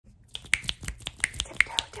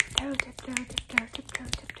tiptoe, tiptoe, tiptoe,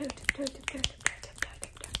 tiptoe, tiptoe, tiptoe, tiptoe, tiptoe,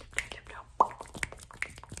 tiptoe, tiptoe, tiptoe.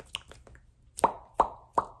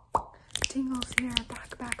 Tingles here,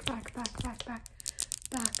 back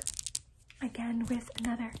again with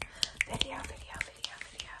another video.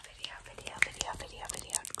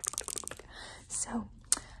 So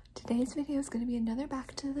today's video is going to be another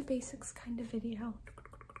back to the basics kind of video.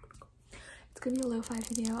 It's going to be a lo-fi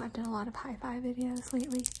video. I've done a lot of hi-fi videos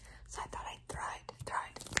lately, so I thought I'd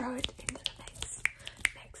throw it into the mix.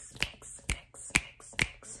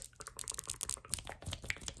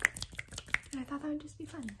 And I thought that would just be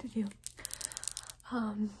fun to do.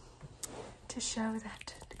 To show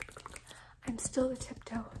that I'm still the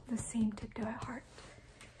Tiptoe, the same Tiptoe at heart.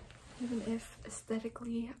 Even if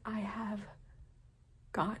aesthetically I have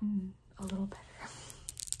gotten a little better.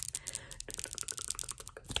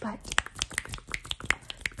 But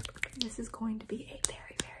this is going to be a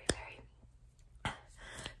very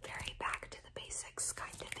back to the basics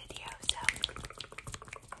kind of video. So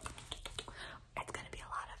it's going to be a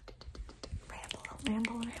lot of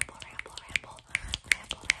ramble,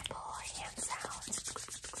 hand sounds.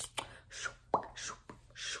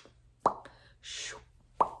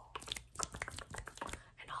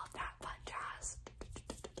 And all of that fun jazz.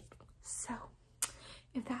 So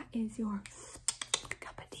if that is your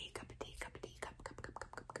cup of tea,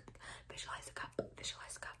 visualize a cup,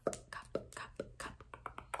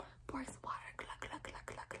 pour some water, glug.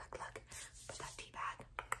 Put that tea bag,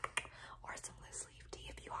 or some loose leaf tea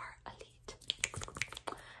if you are elite,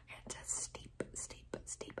 and just steep.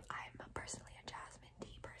 I'm personally a jasmine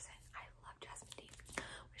tea person. I love jasmine tea,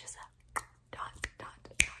 which is a dot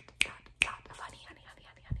of honey.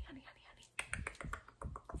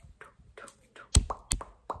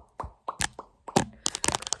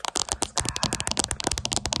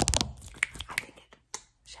 I think it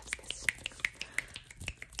chef's kiss.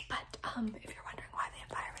 But if you're wondering why the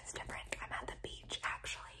environment's different, I'm at the beach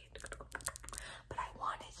actually, but I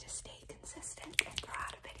wanted to stay consistent and throw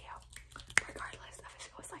out a video, regardless of if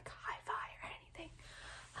it was like hi-fi or anything,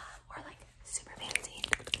 or like super fancy,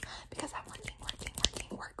 because I'm working, work,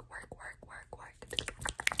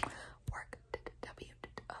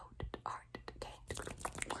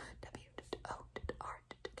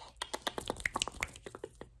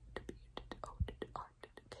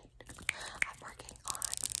 I'm working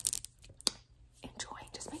on enjoying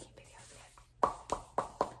just making videos again,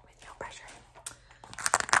 with no pressure.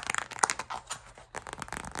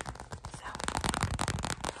 So,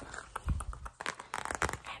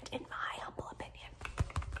 and in my humble opinion,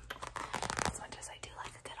 as much as I do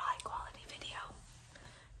like a good high quality video,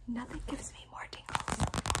 nothing gives me more tingles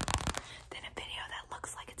than a video that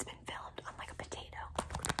looks like it's been filmed on like a potato.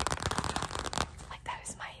 Like, that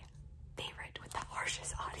is my favorite with the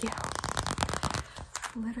harshest audio.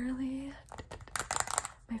 Literally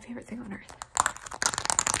my favorite thing on earth.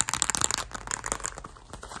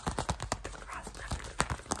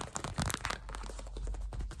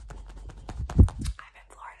 I'm in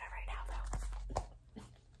Florida right now though.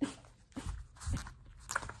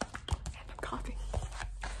 And I'm coughing.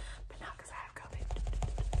 But not because I have COVID.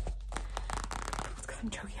 It's because I'm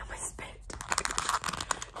choking on my spit.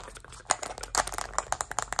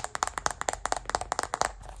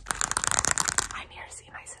 I'm here to see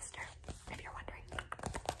my sister, if you're wondering.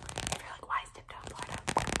 If you're like, why is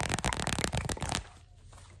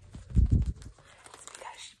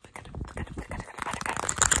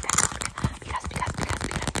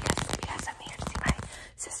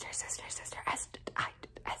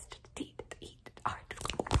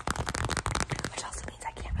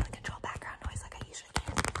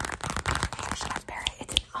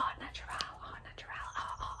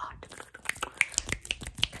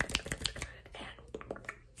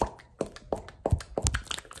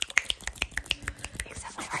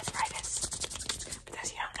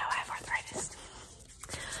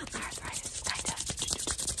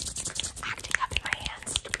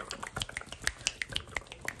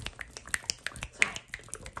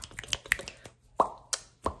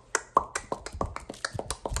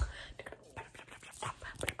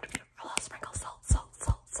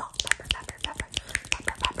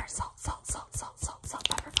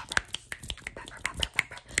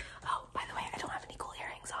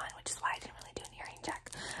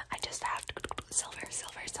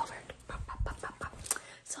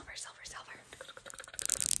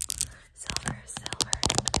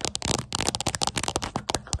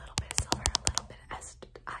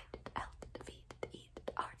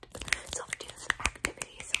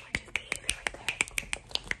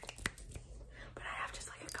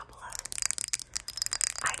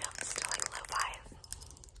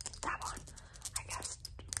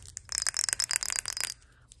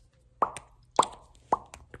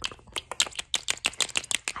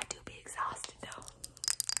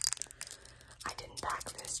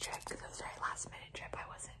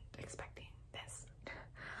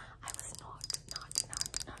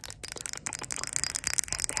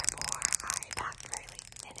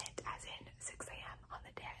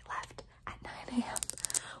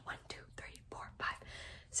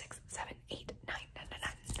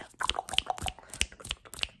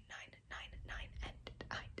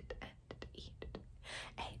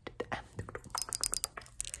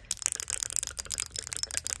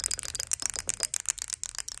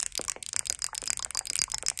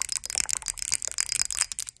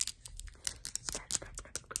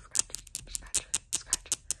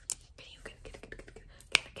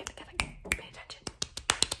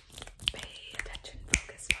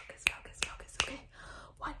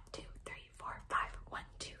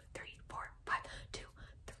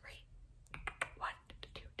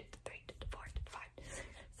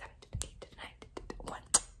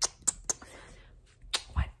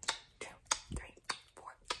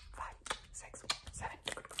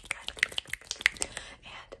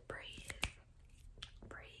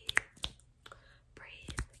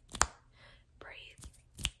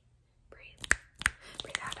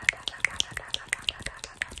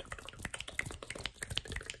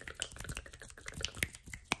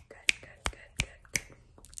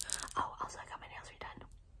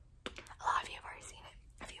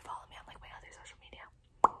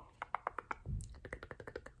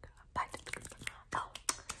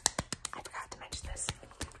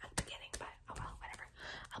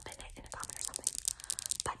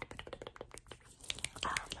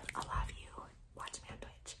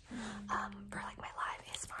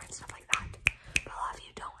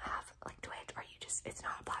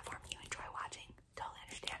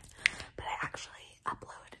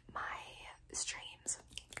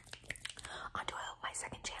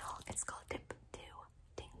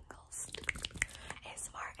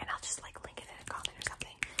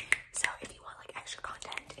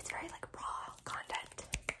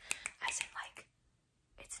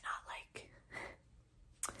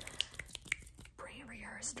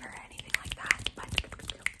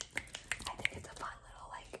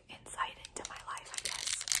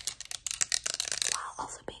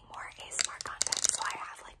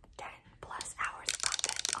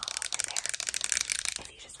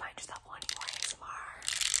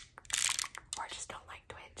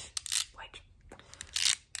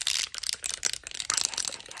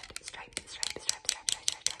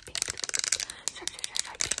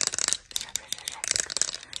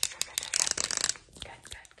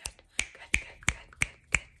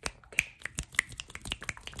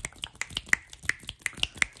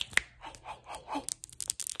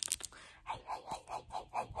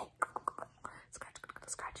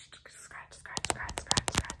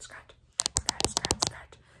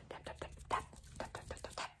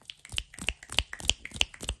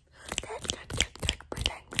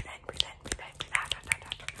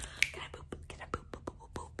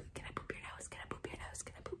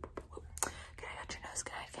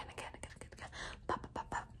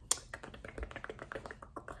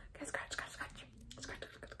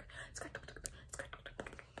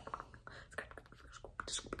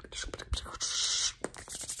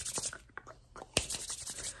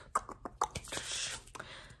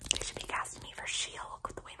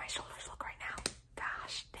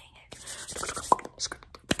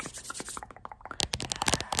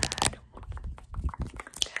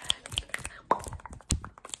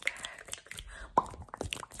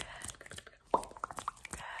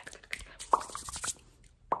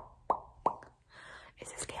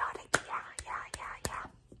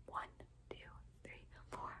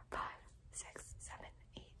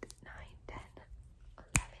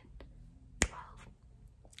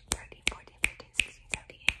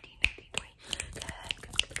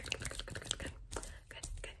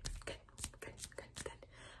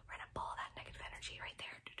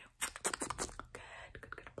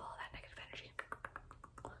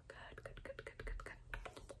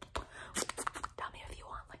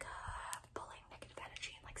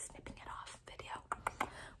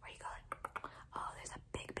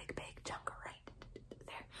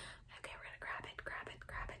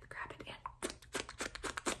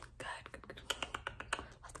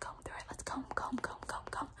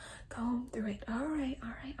comb through it. All right, all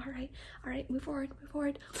right, all right, all right. Move forward, move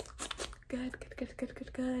forward. Good, good, good, good,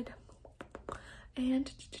 good, good.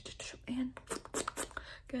 And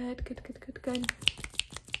good, good, good, good, good.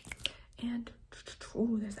 And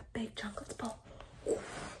ooh, there's a big chunk. Let's pull.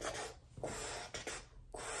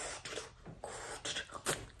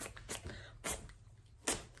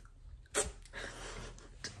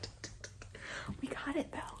 We got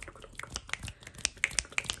it though.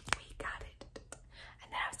 We got it.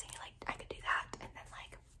 And then I was thinking like I could do that and then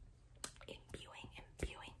like imbuing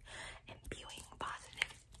positive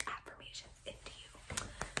affirmations into you.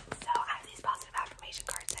 So I have these positive affirmation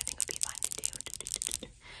cards I think would be fun to do.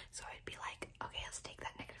 So it'd be like, okay, let's take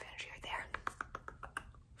that negative energy right there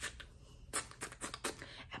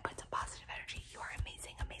and put some positive energy. You are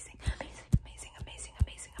amazing, amazing, amazing, amazing, amazing,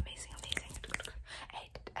 amazing, amazing, amazing.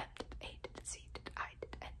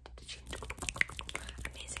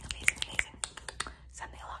 Amazing, amazing, amazing.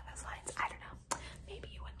 Something along those lines. I don't know. Maybe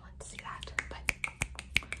you wouldn't want to see that, but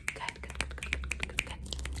good, good, good, good, good, good, good.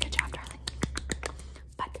 Good job, darling.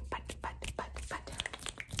 But.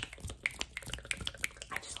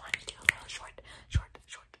 I just wanted to do a little short,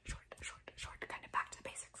 kind of back to the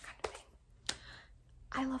basics kind of thing.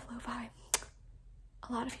 I love lo-fi.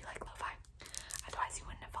 A lot of you like lo-fi. Otherwise, you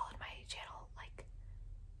wouldn't have followed my channel like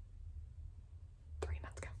 3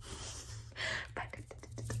 months ago. But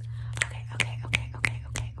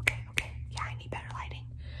okay. Yeah, I need better lighting.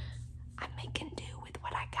 I'm making do with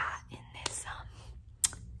what I got in this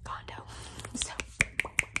condo. So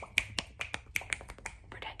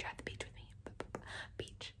pretend you're at the beach with me.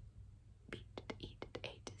 Beach.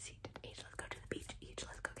 Let's go to the beach.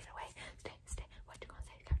 Let's go get away. Stay. What you gonna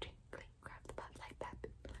say? Captain, clean, grab the butt like that.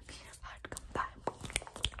 Come by.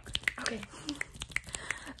 Okay.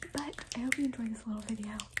 But I hope you enjoyed this little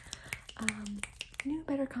video. New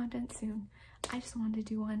better content soon. I just wanted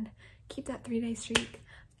to do one. Keep that 3-day streak.